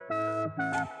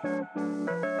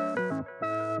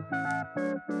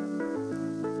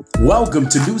Welcome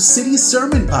to New City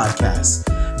Sermon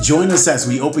Podcast. Join us as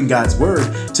we open God's Word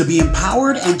to be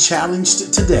empowered and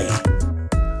challenged today.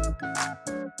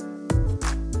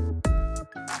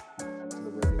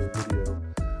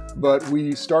 But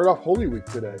we start off Holy Week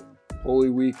today. Holy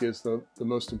Week is the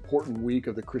most important week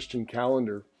of the Christian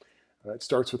calendar. It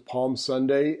starts with Palm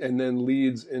Sunday and then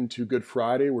leads into Good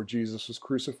Friday, where Jesus was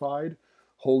crucified,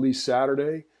 Holy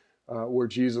Saturday, where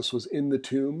Jesus was in the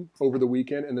tomb over the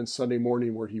weekend, and then Sunday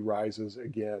morning, where he rises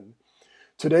again.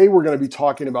 Today, we're going to be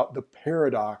talking about the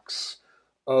paradox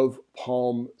of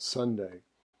Palm Sunday.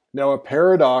 Now, a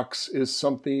paradox is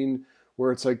something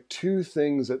where it's like two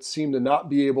things that seem to not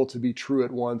be able to be true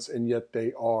at once, and yet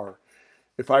they are.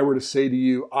 If I were to say to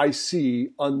you, I see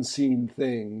unseen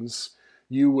things,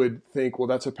 you would think, well,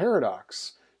 that's a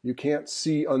paradox. You can't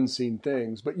see unseen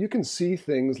things, but you can see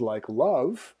things like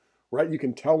love, right? You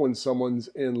can tell when someone's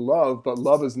in love, but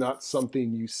love is not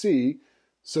something you see,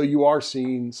 so you are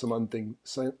seeing some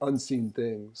unseen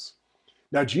things.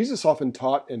 Now, Jesus often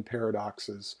taught in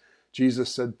paradoxes. Jesus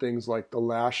said things like, the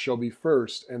last shall be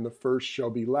first, and the first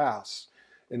shall be last.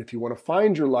 And if you want to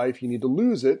find your life, you need to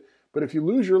lose it, but if you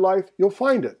lose your life, you'll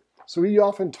find it. So he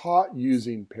often taught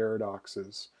using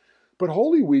paradoxes. But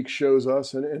Holy Week shows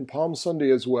us, and Palm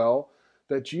Sunday as well,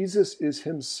 that Jesus is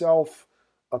himself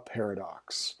a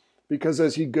paradox. Because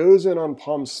as he goes in on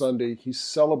Palm Sunday, he's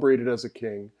celebrated as a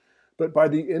king. But by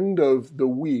the end of the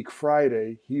week,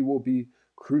 Friday, he will be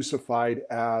crucified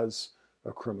as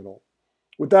a criminal.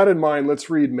 With that in mind, let's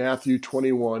read Matthew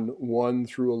 21, 1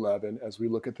 through 11, as we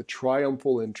look at the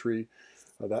triumphal entry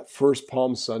of that first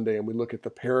Palm Sunday, and we look at the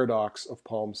paradox of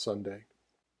Palm Sunday.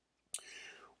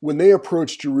 When they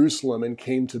approached Jerusalem and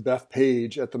came to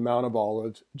Bethphage at the Mount of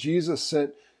Olives, Jesus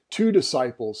sent 2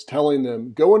 disciples, telling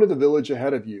them, go into the village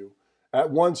ahead of you.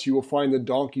 At once you will find the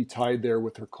donkey tied there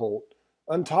with her colt.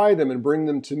 Untie them and bring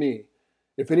them to me.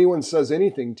 If anyone says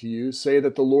anything to you, say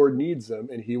that the Lord needs them,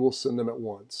 and he will send them at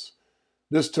once.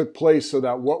 This took place so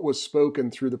that what was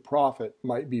spoken through the prophet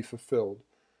might be fulfilled.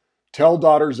 Tell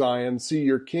daughter Zion, see,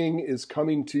 your king is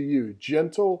coming to you,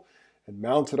 gentle and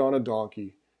mounted on a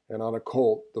donkey, and on a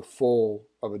colt, the foal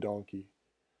of a donkey.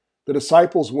 The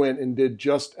disciples went and did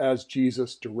just as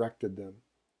Jesus directed them.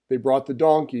 They brought the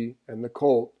donkey and the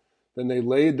colt. Then they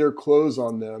laid their clothes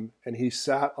on them, and he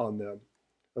sat on them.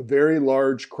 A very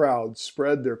large crowd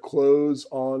spread their clothes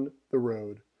on the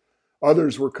road.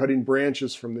 Others were cutting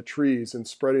branches from the trees and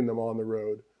spreading them on the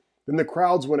road. Then the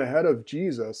crowds went ahead of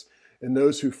Jesus, and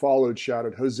those who followed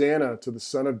shouted, Hosanna to the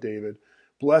Son of David.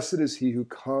 Blessed is he who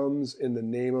comes in the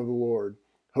name of the Lord.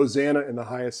 Hosanna in the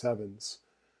highest heavens.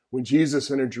 When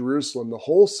Jesus entered Jerusalem, the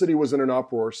whole city was in an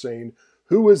uproar, saying,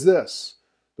 Who is this?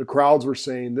 The crowds were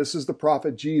saying, This is the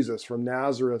prophet Jesus from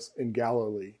Nazareth in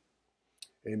Galilee.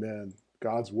 Amen.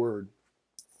 God's word.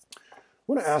 I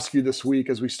want to ask you this week,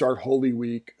 as we start Holy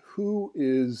Week, who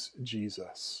is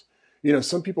Jesus? You know,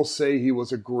 some people say he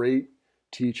was a great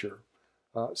teacher.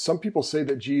 Some people say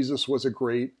that Jesus was a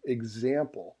great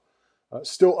example.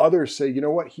 Still others say, you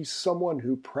know what, he's someone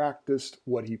who practiced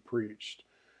what he preached.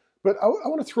 But I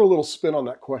want to throw a little spin on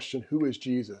that question, who is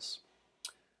Jesus?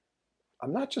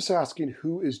 I'm not just asking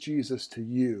who is Jesus to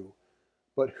you,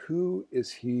 but who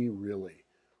is he really?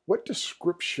 What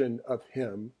description of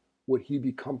him would he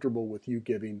be comfortable with you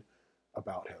giving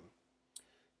about him?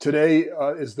 Today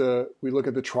we look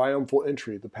at the triumphal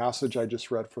entry, the passage I just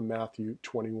read from Matthew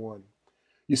 21.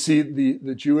 You see,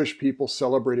 the Jewish people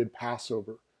celebrated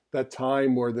Passover, that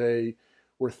time where they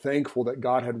were thankful that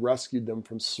God had rescued them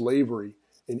from slavery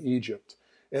in Egypt.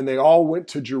 And they all went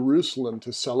to Jerusalem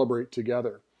to celebrate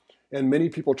together. And many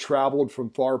people traveled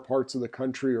from far parts of the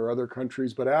country or other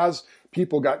countries. But as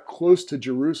people got close to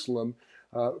Jerusalem,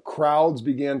 crowds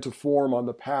began to form on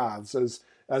the paths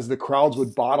as the crowds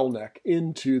would bottleneck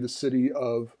into the city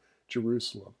of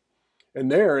Jerusalem.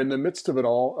 And there, in the midst of it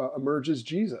all, emerges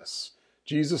Jesus.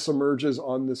 Jesus emerges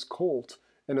on this colt,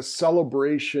 and a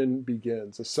celebration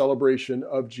begins. A celebration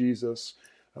of Jesus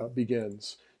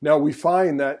begins. Now, we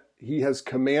find that he has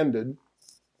commanded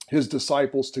his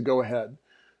disciples to go ahead.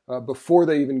 Before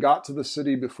they even got to the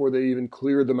city, before they even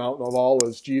cleared the Mountain of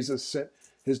Olives, Jesus sent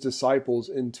his disciples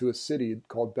into a city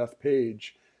called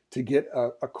Bethphage to get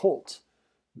a colt,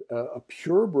 a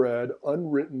purebred,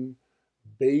 unwritten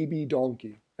baby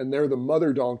donkey. And there the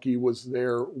mother donkey was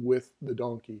there with the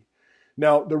donkey.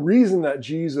 Now, the reason that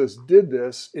Jesus did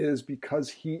this is because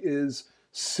he is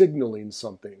signaling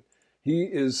something. He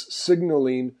is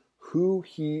signaling who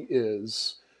he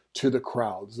is to the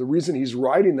crowds. The reason he's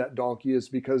riding that donkey is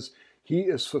because he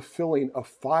is fulfilling a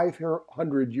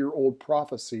 500-year-old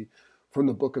prophecy from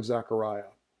the book of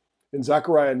Zechariah. In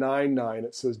Zechariah 9:9,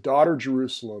 it says, "Daughter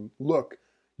Jerusalem, look,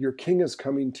 your king is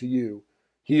coming to you.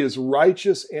 He is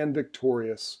righteous and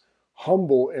victorious,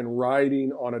 humble and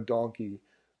riding on a donkey,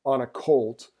 on a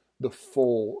colt, the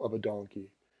foal of a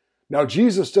donkey." Now,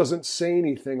 Jesus doesn't say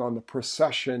anything on the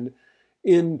procession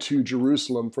into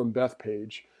Jerusalem from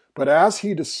Bethpage, but as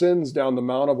he descends down the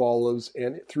Mount of Olives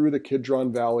and through the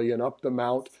Kidron Valley and up the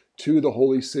mount to the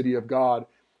holy city of God,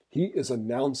 he is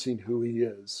announcing who he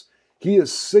is. He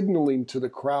is signaling to the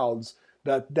crowds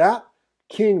that that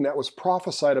king that was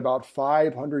prophesied about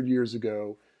 500 years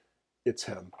ago, it's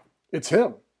him. It's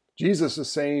him. Jesus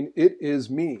is saying, "It is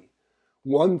me."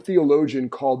 One theologian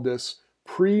called this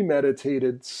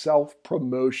premeditated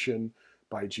self-promotion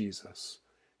by Jesus.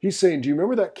 He's saying, do you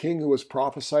remember that king who was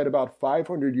prophesied about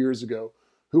 500 years ago,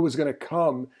 who was going to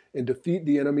come and defeat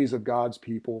the enemies of God's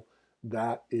people?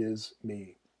 That is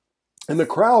me. And the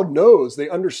crowd knows, they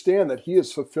understand that he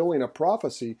is fulfilling a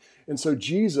prophecy. And so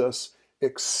Jesus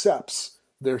accepts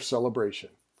their celebration.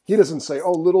 He doesn't say,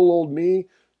 "Oh, little old me,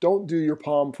 don't do your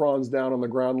palm fronds down on the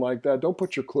ground like that. Don't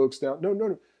put your cloaks down."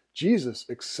 No. Jesus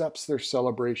accepts their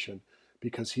celebration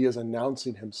because he is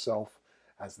announcing himself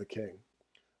as the king.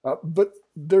 But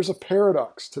there's a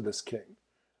paradox to this king.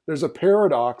 There's a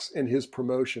paradox in his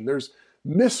promotion. There's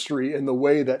mystery in the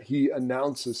way that he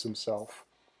announces himself.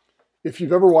 If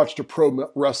you've ever watched a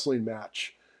pro wrestling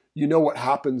match, you know what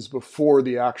happens before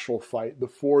the actual fight,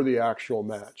 before the actual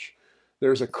match.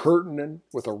 There's a curtain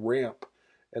with a ramp,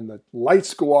 and the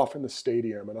lights go off in the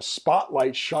stadium, and a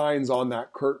spotlight shines on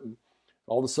that curtain.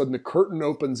 All of a sudden, the curtain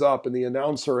opens up, and the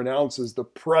announcer announces the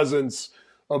presence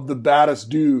of the baddest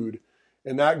dude.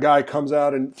 And that guy comes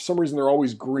out, and for some reason, they're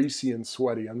always greasy and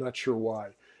sweaty. I'm not sure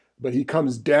why. But he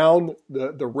comes down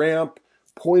the ramp,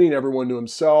 pointing everyone to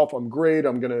himself. "I'm great.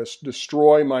 I'm going to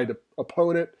destroy my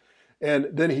opponent." And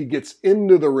then he gets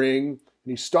into the ring,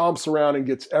 and he stomps around and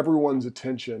gets everyone's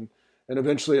attention. And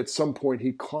eventually, at some point,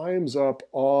 he climbs up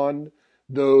on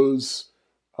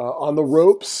on the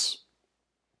ropes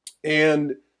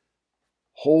and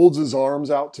holds his arms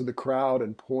out to the crowd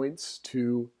and points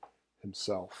to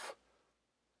himself.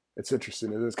 It's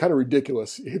interesting. It's kind of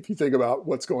ridiculous if you think about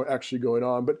what's actually going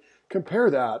on. But compare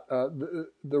that,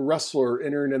 the wrestler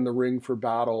entering in the ring for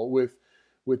battle with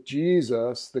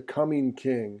Jesus, the coming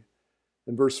king.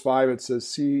 In verse 5, it says,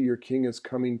 "See, your king is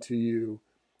coming to you,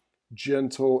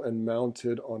 gentle and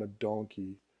mounted on a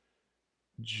donkey."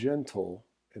 Gentle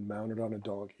and mounted on a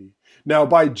donkey. Now,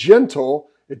 by gentle,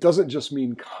 it doesn't just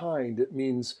mean kind. It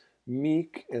means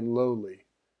meek and lowly.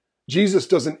 Jesus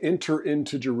doesn't enter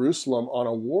into Jerusalem on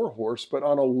a war horse, but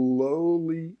on a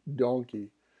lowly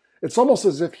donkey. It's almost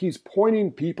as if he's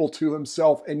pointing people to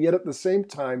himself, and yet at the same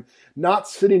time, not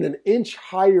sitting an inch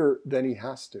higher than he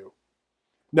has to.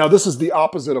 Now, this is the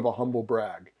opposite of a humble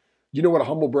brag. You know what a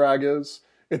humble brag is?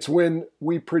 It's when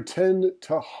we pretend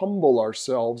to humble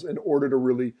ourselves in order to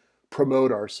really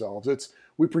promote ourselves.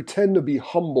 We pretend to be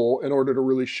humble in order to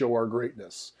really show our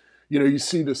greatness. You know, you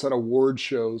see this at award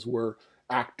shows where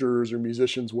actors or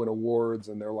musicians win awards,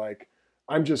 and they're like,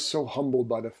 "I'm just so humbled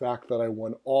by the fact that I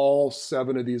won all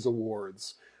 7 of these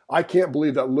awards. I can't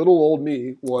believe that little old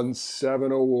me won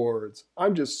 7 awards.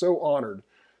 I'm just so honored."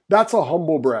 That's a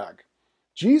humble brag.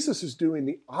 Jesus is doing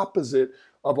the opposite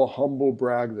of a humble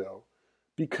brag, though,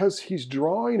 because he's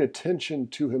drawing attention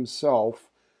to himself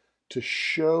to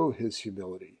show his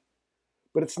humility.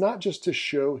 But it's not just to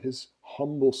show his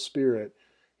humble spirit.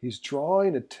 He's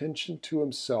drawing attention to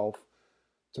himself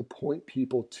to point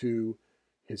people to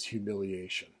his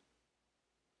humiliation.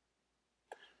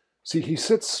 See, he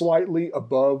sits slightly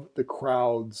above the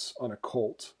crowds on a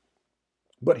colt,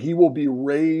 but he will be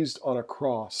raised on a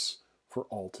cross for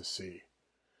all to see.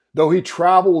 Though he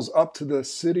travels up to the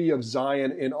city of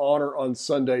Zion in honor on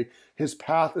Sunday, his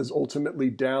path is ultimately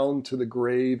down to the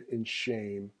grave in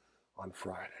shame on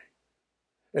Friday.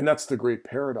 And that's the great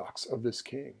paradox of this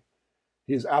king.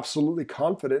 He is absolutely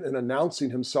confident in announcing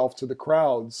himself to the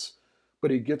crowds,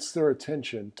 but he gets their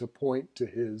attention to point to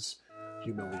his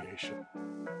humiliation.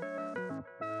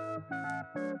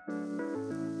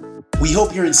 We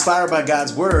hope you're inspired by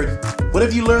God's word. What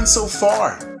have you learned so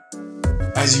far?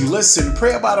 As you listen,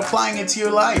 pray about applying it to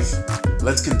your life.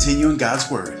 Let's continue in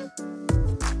God's word.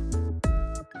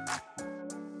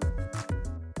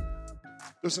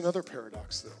 There's another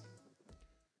paradox, though.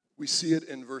 We see it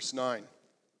in verse 9.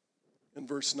 In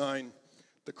verse 9,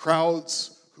 the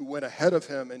crowds who went ahead of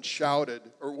him and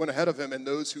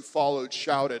those who followed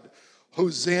shouted,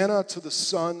 "Hosanna to the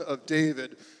Son of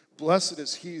David. Blessed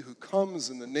is he who comes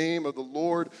in the name of the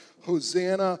Lord.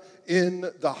 Hosanna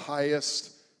in the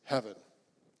highest heaven."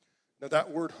 Now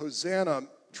that word Hosanna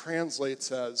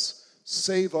translates as,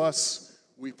 "Save us,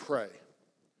 we pray."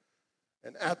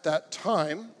 And at that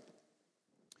time,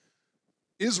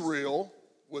 Israel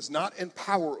was not in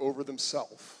power over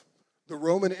themselves. The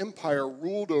Roman Empire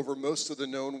ruled over most of the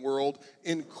known world,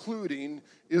 including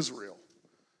Israel.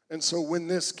 And so when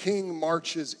this king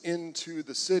marches into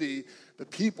the city, the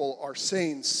people are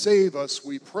saying, "Save us,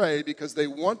 we pray," because they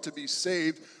want to be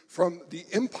saved from the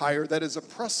empire that is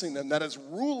oppressing them, that is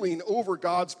ruling over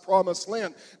God's promised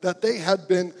land that they had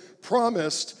been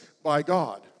promised by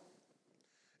God.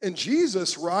 And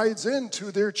Jesus rides into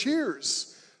their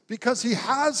cheers because he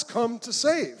has come to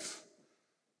save.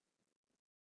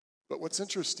 But what's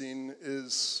interesting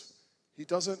is he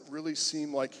doesn't really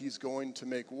seem like he's going to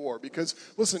make war. Because,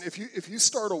 listen, if you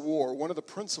start a war, one of the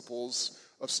principles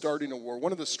of starting a war,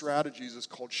 one of the strategies is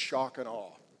called shock and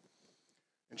awe.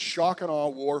 And shock and awe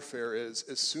warfare is,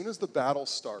 as soon as the battle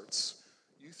starts,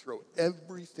 you throw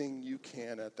everything you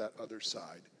can at that other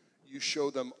side. You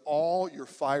show them all your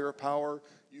firepower.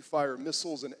 You fire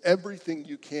missiles and everything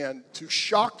you can to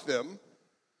shock them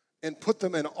and put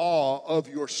them in awe of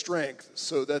your strength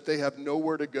so that they have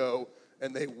nowhere to go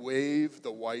and they wave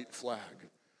the white flag.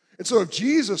 And so if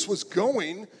Jesus was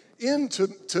going in to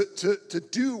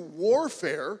do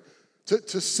warfare,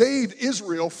 to save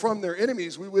Israel from their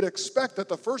enemies, we would expect that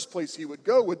the first place he would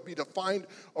go would be to find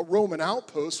a Roman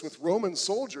outpost with Roman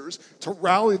soldiers to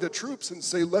rally the troops and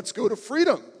say, "Let's go to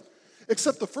freedom."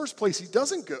 Except the first place he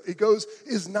goes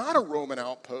is not a Roman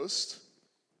outpost,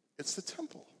 it's the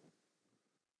temple.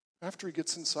 After he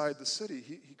gets inside the city,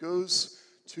 he goes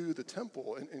to the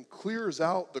temple and clears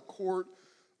out the court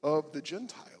of the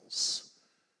Gentiles.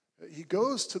 He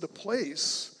goes to the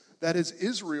place that is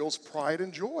Israel's pride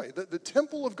and joy, the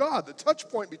temple of God, the touch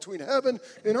point between heaven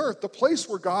and earth, the place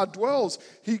where God dwells.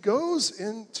 He goes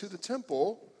into the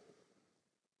temple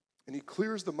and he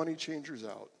clears the money changers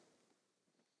out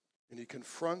and he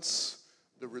confronts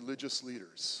the religious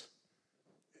leaders.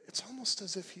 It's almost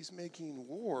as if he's making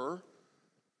war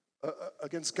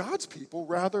against God's people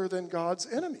rather than God's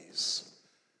enemies.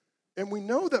 And we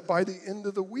know that by the end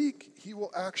of the week, he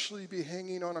will actually be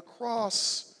hanging on a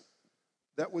cross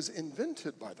that was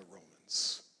invented by the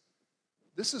Romans.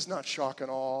 This is not shock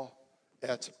and awe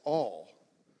at all.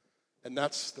 And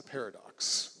that's the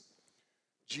paradox.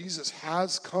 Jesus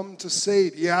has come to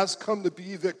save. He has come to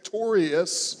be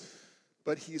victorious,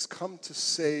 but he's come to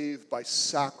save by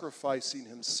sacrificing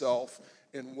himself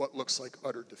in what looks like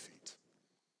utter defeat.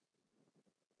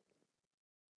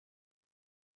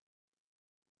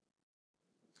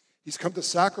 He's come to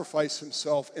sacrifice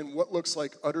himself in what looks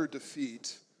like utter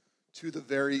defeat to the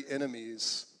very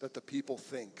enemies that the people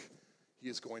think he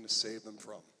is going to save them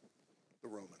from, the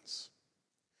Romans.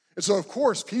 And so, of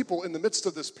course, people in the midst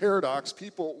of this paradox,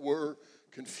 people were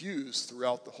confused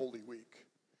throughout the Holy Week.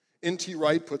 N.T.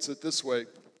 Wright puts it this way.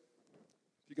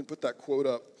 You can put that quote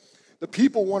up. The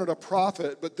people wanted a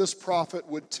prophet, but this prophet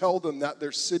would tell them that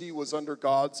their city was under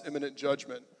God's imminent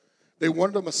judgment. They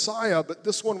wanted a Messiah, but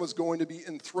this one was going to be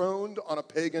enthroned on a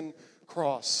pagan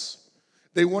cross.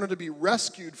 They wanted to be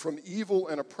rescued from evil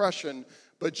and oppression,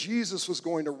 but Jesus was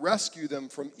going to rescue them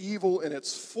from evil in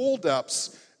its full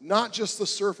depths, not just the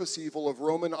surface evil of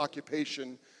Roman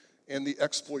occupation and the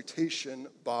exploitation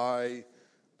by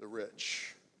the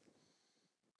rich.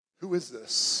 Who is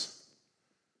this?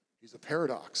 He's a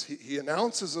paradox. He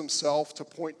announces himself to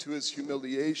point to his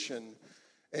humiliation,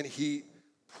 and he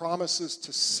promises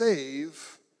to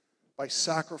save by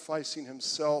sacrificing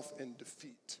himself in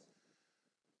defeat.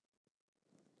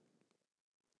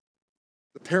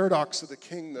 The paradox of the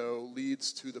king, though,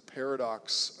 leads to the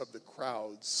paradox of the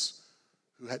crowds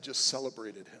who had just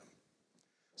celebrated him.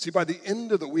 See, by the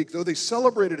end of the week, though they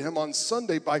celebrated him on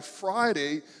Sunday, by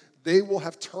Friday, they will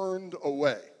have turned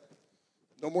away.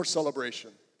 No more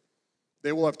celebration.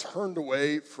 They will have turned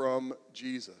away from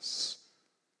Jesus.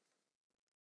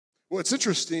 Well, it's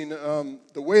interesting,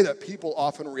 the way that people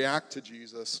often react to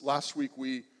Jesus. Last week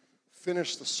we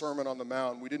finished the Sermon on the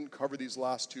Mount. We didn't cover these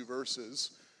last two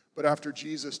verses. But after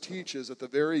Jesus teaches at the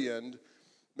very end,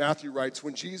 Matthew writes,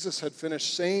 when Jesus had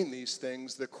finished saying these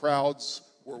things, the crowds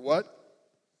were what?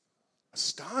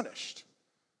 Astonished.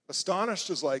 Astonished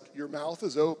is like your mouth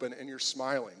is open and you're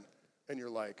smiling. And you're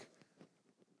like,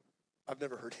 I've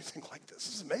never heard anything like this.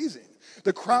 This is amazing.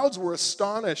 The crowds were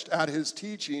astonished at his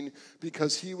teaching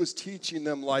because he was teaching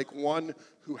them like one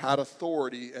who had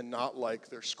authority and not like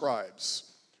their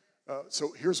scribes.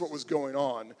 So here's what was going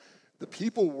on. The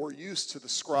people were used to the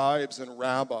scribes and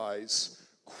rabbis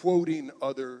quoting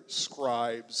other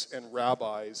scribes and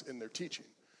rabbis in their teaching.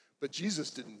 But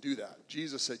Jesus didn't do that.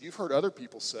 Jesus said, you've heard other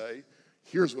people say,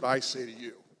 here's what I say to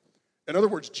you. In other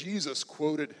words, Jesus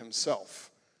quoted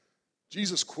himself.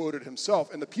 Jesus quoted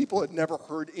himself, and the people had never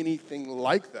heard anything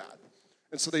like that.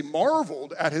 And so they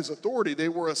marveled at his authority. They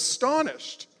were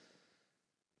astonished.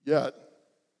 Yet,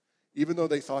 even though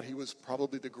they thought he was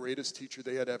probably the greatest teacher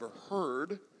they had ever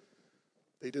heard,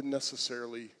 they didn't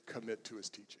necessarily commit to his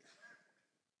teaching.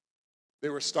 They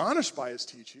were astonished by his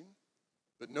teaching,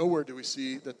 but nowhere do we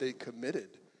see that they committed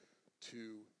to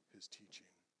his teaching.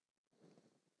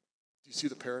 Do you see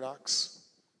the paradox?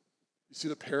 You see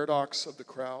the paradox of the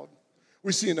crowd?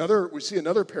 We see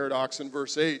another paradox in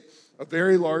verse 8. A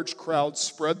very large crowd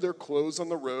spread their clothes on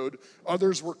the road.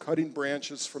 Others were cutting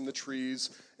branches from the trees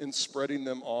and spreading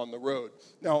them on the road.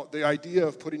 Now, the idea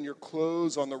of putting your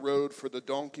clothes on the road for the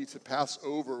donkey to pass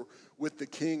over with the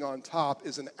king on top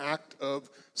is an act of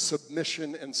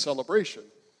submission and celebration.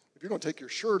 If you're going to take your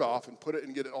shirt off and put it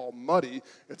and get it all muddy,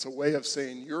 it's a way of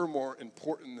saying you're more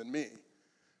important than me.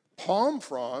 Palm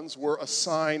fronds were a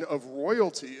sign of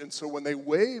royalty, and so when they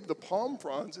wave the palm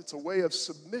fronds, it's a way of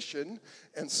submission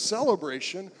and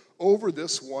celebration over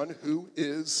this one who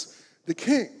is the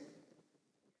king.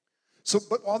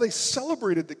 But while they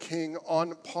celebrated the king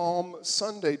on Palm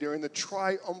Sunday during the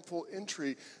triumphal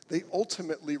entry, they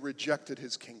ultimately rejected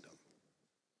his kingdom.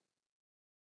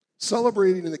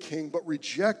 Celebrating the king, but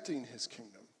rejecting his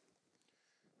kingdom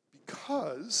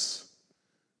because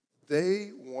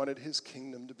they wanted his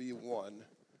kingdom to be one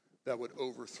that would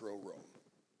overthrow Rome.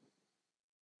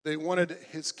 They wanted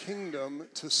his kingdom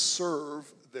to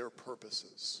serve their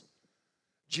purposes.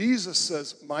 Jesus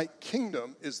says, my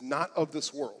kingdom is not of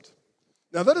this world.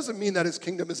 Now, that doesn't mean that his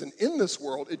kingdom isn't in this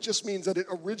world. It just means that it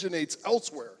originates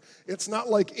elsewhere. It's not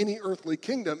like any earthly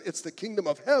kingdom. It's the kingdom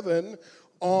of heaven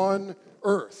on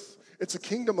earth. It's a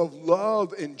kingdom of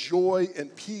love and joy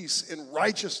and peace and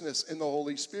righteousness in the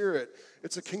Holy Spirit.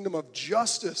 It's a kingdom of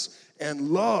justice and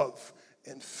love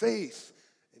and faith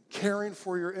and caring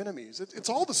for your enemies. It's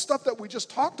all the stuff that we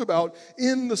just talked about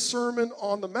in the Sermon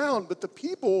on the Mount. But the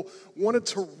people wanted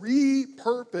to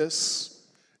repurpose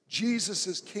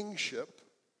Jesus' kingship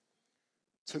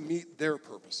to meet their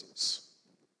purposes.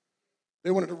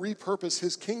 They wanted to repurpose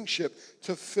his kingship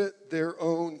to fit their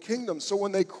own kingdom. So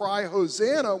when they cry,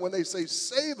 Hosanna, when they say,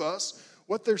 save us,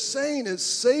 what they're saying is,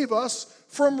 save us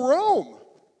from Rome.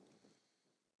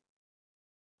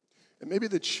 And maybe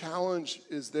the challenge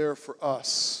is there for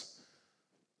us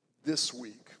this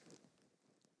week,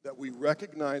 that we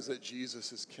recognize that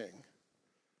Jesus is king,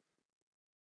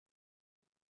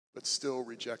 but still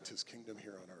reject his kingdom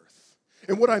here on earth.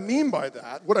 And what I mean by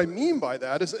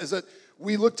that is that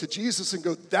we look to Jesus and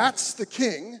go, that's the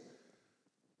king,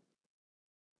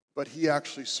 but he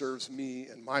actually serves me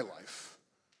and my life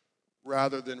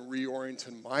rather than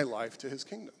reorienting my life to his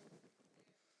kingdom.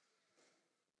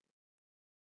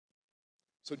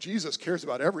 So Jesus cares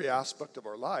about every aspect of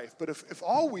our life, but if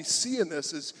all we see in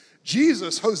this is,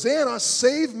 Jesus, Hosanna,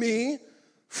 save me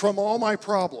from all my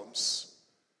problems.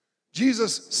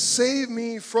 Jesus, save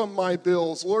me from my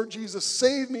bills. Lord Jesus,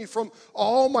 save me from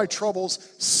all my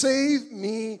troubles. Save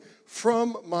me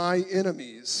from my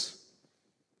enemies.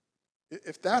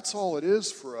 If that's all it is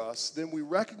for us, then we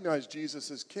recognize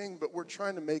Jesus as king, but we're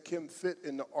trying to make him fit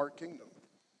into our kingdom.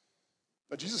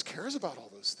 Now, Jesus cares about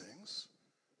all those things,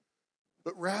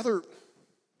 but rather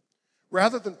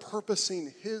than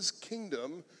purposing his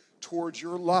kingdom towards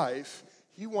your life,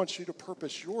 he wants you to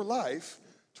purpose your life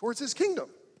towards his kingdom.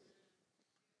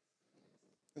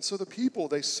 And so the people,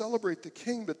 they celebrate the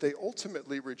king, but they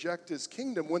ultimately reject his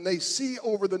kingdom when they see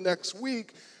over the next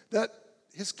week that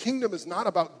his kingdom is not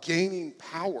about gaining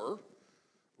power.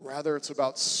 Rather, it's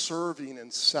about serving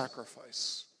and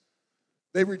sacrifice.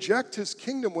 They reject his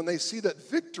kingdom when they see that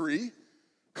victory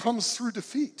comes through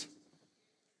defeat.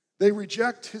 They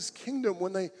reject his kingdom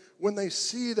when they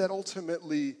see that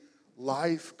ultimately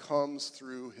life comes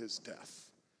through his death.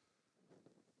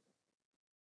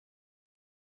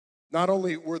 Not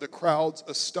only were the crowds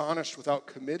astonished without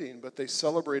committing, but they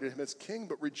celebrated him as king,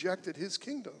 but rejected his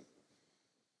kingdom.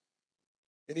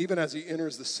 And even as he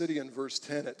enters the city in verse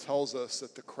 10, it tells us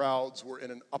that the crowds were in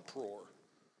an uproar.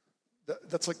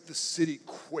 That's like the city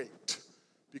quaked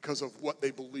because of what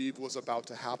they believed was about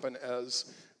to happen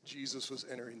as Jesus was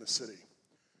entering the city.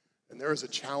 And there is a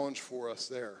challenge for us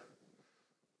there.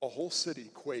 A whole city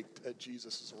quaked at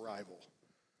Jesus' arrival,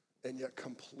 and yet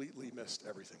completely missed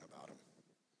everything about him.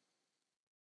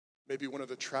 Maybe one of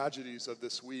the tragedies of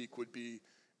this week would be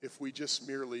if we just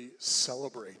merely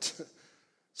celebrate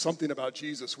something about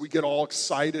Jesus. We get all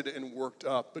excited and worked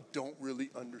up, but don't really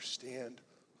understand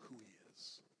who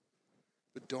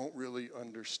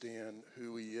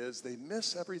he is. They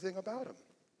miss everything about him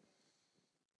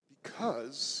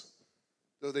because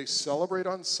Though they celebrate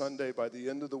on Sunday, by the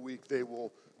end of the week, they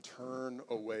will turn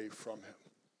away from him.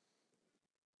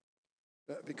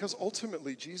 Because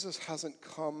ultimately, Jesus hasn't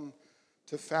come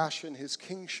to fashion his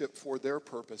kingship for their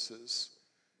purposes.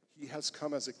 He has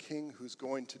come as a king who's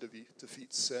going to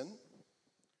defeat sin.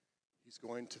 He's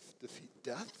going to defeat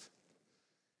death.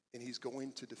 And he's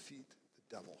going to defeat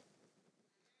the devil.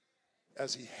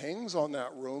 As he hangs on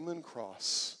that Roman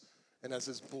cross, and as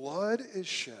his blood is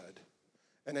shed,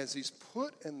 and as he's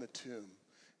put in the tomb,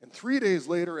 and 3 days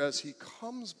later, as he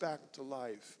comes back to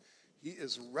life, he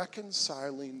is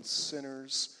reconciling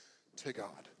sinners to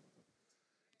God.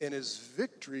 And his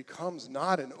victory comes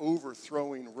not in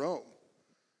overthrowing Rome.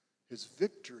 His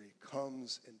victory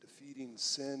comes in defeating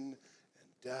sin and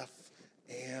death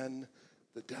and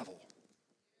the devil.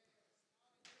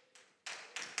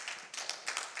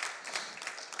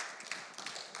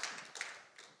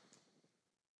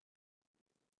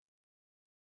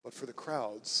 But for the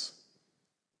crowds,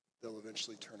 they'll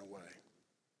eventually turn away.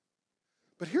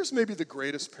 But here's maybe the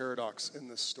greatest paradox in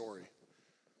this story.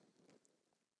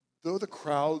 Though the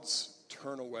crowds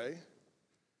turn away,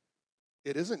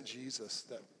 it isn't Jesus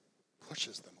that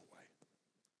pushes them away.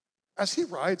 As he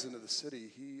rides into the city,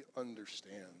 he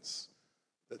understands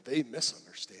that they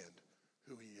misunderstand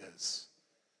who he is.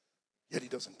 Yet he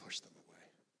doesn't push them away.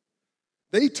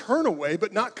 They turn away,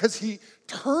 but not because he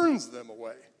turns them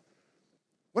away.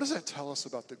 What does that tell us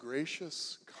about the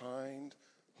gracious, kind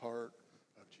heart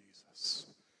of Jesus?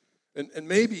 And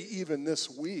maybe even this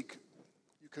week,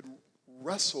 you could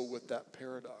wrestle with that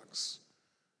paradox.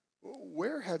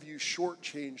 Where have you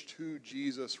shortchanged who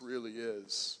Jesus really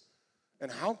is?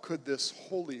 And how could this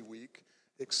Holy Week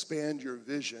expand your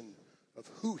vision of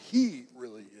who he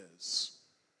really is?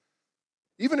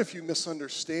 Even if you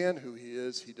misunderstand who he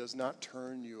is, he does not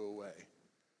turn you away.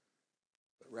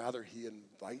 But rather, he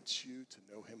invites you to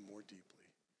know him more deeply.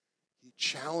 He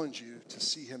challenges you to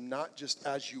see him not just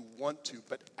as you want to,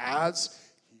 but as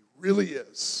he really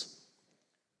is.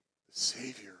 The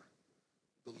Savior,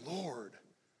 the Lord,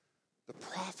 the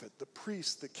prophet, the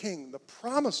priest, the king, the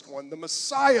promised one, the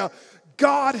Messiah,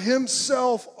 God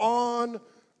himself on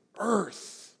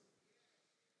earth.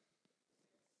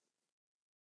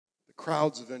 The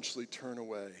crowds eventually turn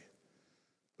away,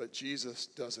 but Jesus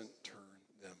doesn't turn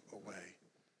them away.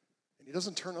 And he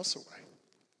doesn't turn us away.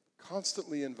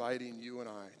 Constantly inviting you and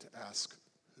I to ask,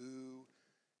 who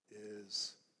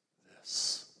is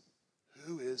this?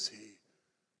 Who is he?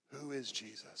 Who is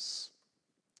Jesus?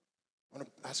 I want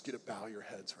to ask you to bow your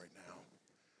heads right now.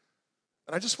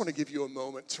 And I just want to give you a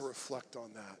moment to reflect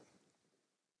on that.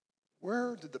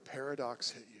 Where did the paradox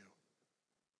hit you?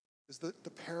 Is the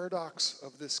paradox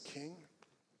of this king?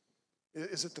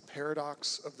 Is it the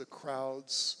paradox of the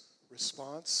crowd's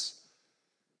response?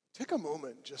 Take a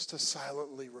moment just to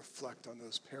silently reflect on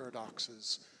those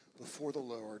paradoxes before the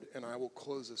Lord, and I will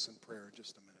close this in prayer in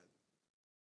just a minute.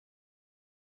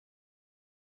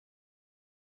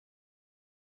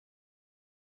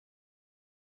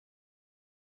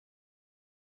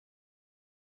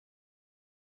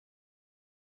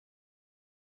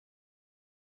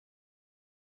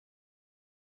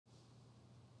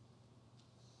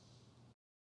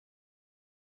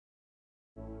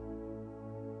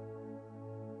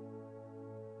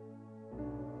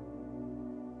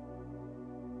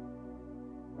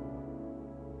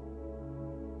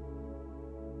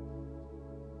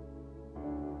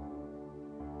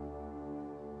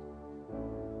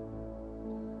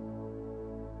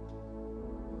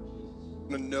 We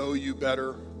want to know you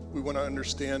better. We want to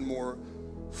understand more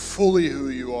fully who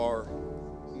you are.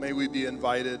 May we be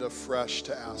invited afresh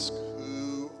to ask,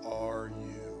 who are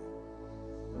you?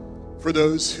 For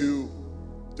those who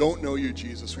don't know you,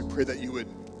 Jesus, we pray that you would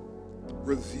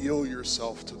reveal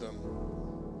yourself to them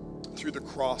through the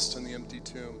cross and the empty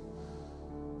tomb.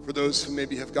 For those who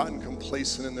maybe have gotten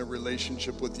complacent in their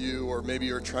relationship with you, or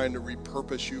maybe are trying to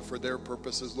repurpose you for their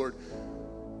purposes, Lord,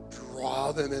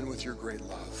 draw them in with your great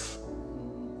love.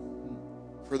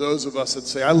 For those of us that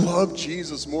say, I love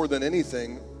Jesus more than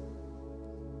anything,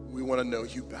 we want to know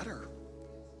you better.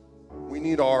 We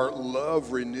need our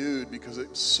love renewed because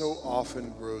it so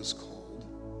often grows cold.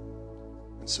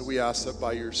 And so we ask that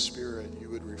by your Spirit, you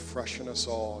would refreshen us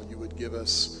all. You would give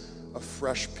us a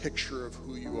fresh picture of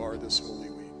who you are this Holy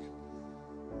Week.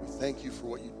 We thank you for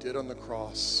what you did on the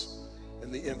cross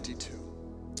and the empty tomb.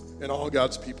 And all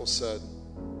God's people said,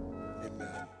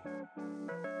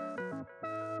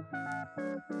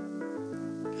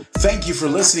 Thank you for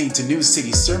listening to New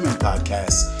City Sermon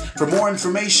Podcast. For more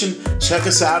information, check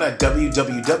us out at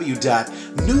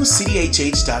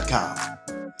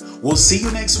www.newcityhh.com. We'll see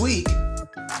you next week.